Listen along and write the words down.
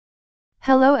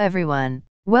Hello everyone,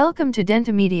 welcome to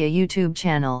DentoMedia YouTube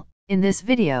channel. In this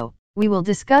video, we will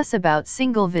discuss about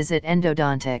single visit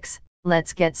endodontics.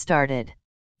 Let's get started.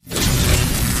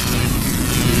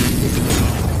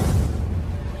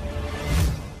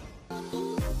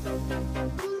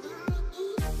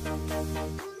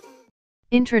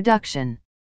 Introduction.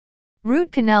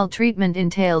 Root canal treatment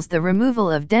entails the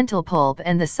removal of dental pulp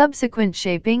and the subsequent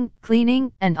shaping,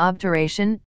 cleaning, and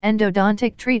obturation.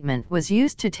 Endodontic treatment was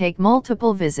used to take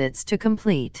multiple visits to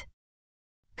complete.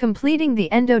 Completing the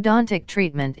endodontic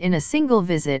treatment in a single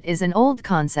visit is an old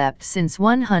concept since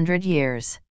 100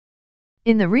 years.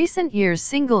 In the recent years,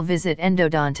 single visit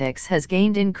endodontics has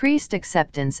gained increased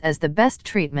acceptance as the best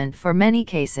treatment for many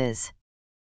cases.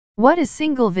 What is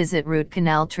single visit root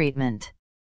canal treatment?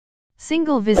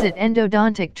 Single-visit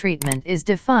endodontic treatment is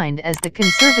defined as the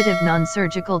conservative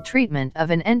non-surgical treatment of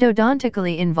an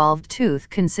endodontically involved tooth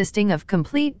consisting of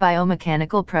complete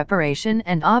biomechanical preparation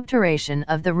and obturation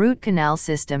of the root canal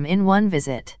system in one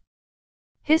visit.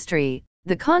 History.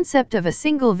 The concept of a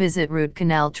single-visit root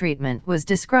canal treatment was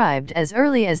described as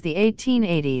early as the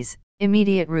 1880s.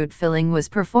 Immediate root filling was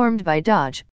performed by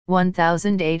Dodge,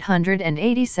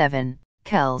 1887,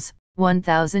 Kells,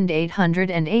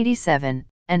 1887,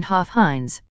 and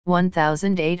Hofheinz,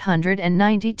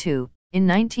 1892. In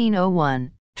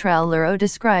 1901, Traulerow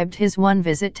described his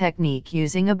one-visit technique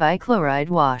using a bichloride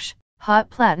wash, hot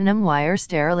platinum wire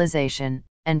sterilization,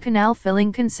 and canal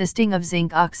filling consisting of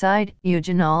zinc oxide,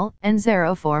 eugenol, and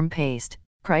xeroform paste.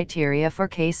 Criteria for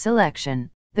case selection.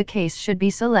 The case should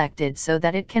be selected so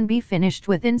that it can be finished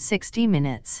within 60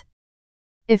 minutes.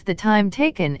 If the time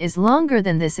taken is longer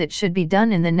than this, it should be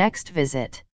done in the next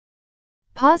visit.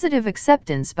 Positive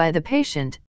acceptance by the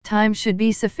patient. Time should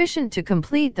be sufficient to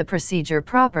complete the procedure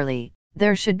properly.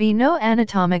 There should be no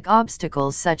anatomic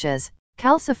obstacles such as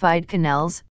calcified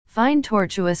canals, fine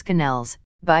tortuous canals,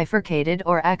 bifurcated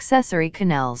or accessory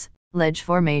canals, ledge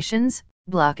formations,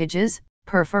 blockages,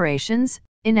 perforations,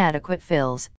 inadequate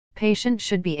fills. Patient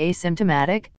should be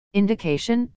asymptomatic.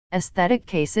 Indication: aesthetic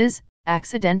cases,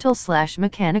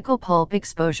 accidental/mechanical pulp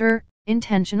exposure,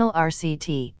 intentional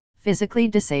RCT, physically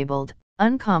disabled,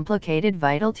 uncomplicated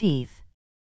vital teeth.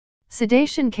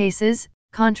 Sedation cases,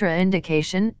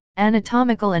 contraindication,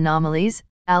 anatomical anomalies,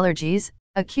 allergies,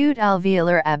 acute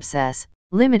alveolar abscess,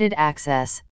 limited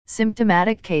access,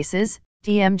 symptomatic cases,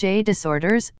 TMJ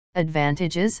disorders.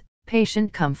 Advantages: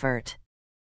 patient comfort.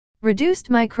 Reduced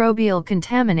microbial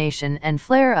contamination and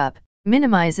flare-up,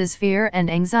 minimizes fear and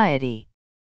anxiety.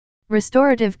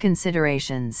 Restorative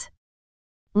considerations: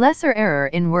 lesser error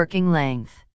in working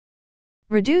length.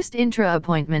 Reduced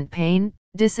intra-appointment pain.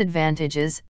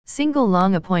 Disadvantages: single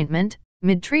long appointment,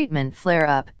 mid-treatment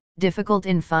flare-up, difficult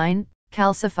in fine,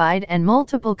 calcified and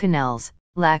multiple canals,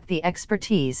 lack the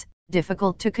expertise,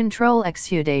 difficult to control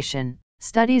exudation.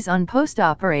 Studies on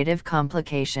post-operative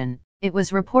complication. It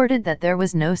was reported that there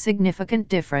was no significant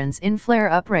difference in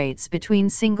flare-up rates between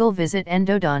single-visit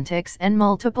endodontics and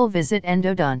multiple-visit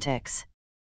endodontics.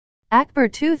 Akbar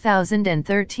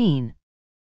 2013.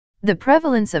 The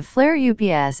prevalence of flare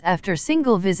UPS after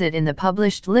single visit in the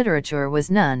published literature was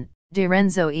none.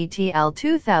 DiRenzo et al.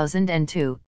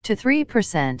 2002, to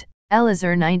 3%,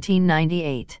 Elazar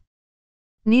 1998.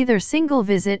 Neither single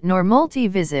visit nor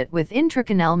multi-visit with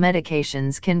intracanal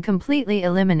medications can completely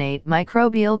eliminate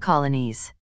microbial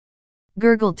colonies.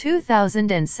 Gergel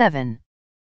 2007.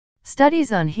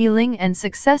 Studies on healing and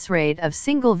success rate of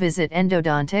single-visit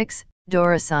endodontics,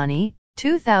 Dorasani,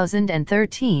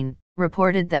 2013.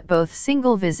 Reported that both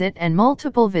single-visit and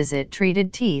multiple-visit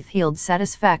treated teeth healed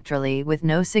satisfactorily with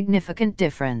no significant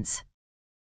difference.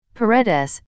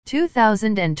 Paredes,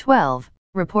 2012,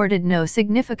 reported no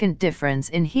significant difference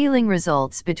in healing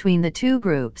results between the two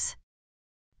groups.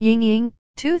 Yingying,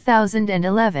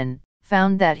 2011,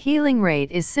 found that healing rate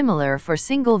is similar for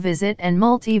single-visit and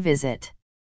multi-visit.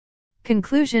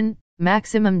 Conclusion: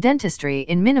 maximum dentistry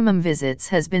in minimum visits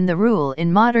has been the rule in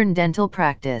modern dental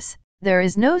practice. There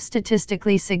is no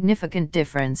statistically significant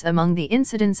difference among the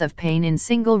incidence of pain in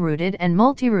single-rooted and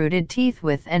multi-rooted teeth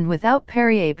with and without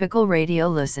periapical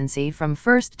radiolucency from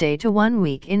first day to 1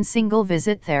 week in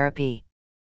single-visit therapy.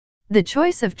 The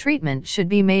choice of treatment should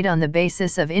be made on the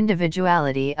basis of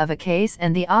individuality of a case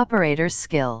and the operator's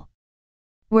skill.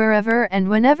 Wherever and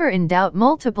whenever in doubt,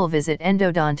 multiple-visit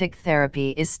endodontic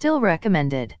therapy is still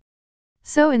recommended.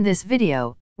 So in this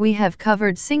video, we have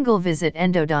covered single-visit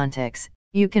endodontics.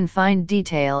 You can find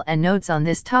detail and notes on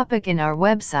this topic in our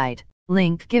website,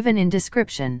 link given in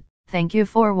description. Thank you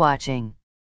for watching.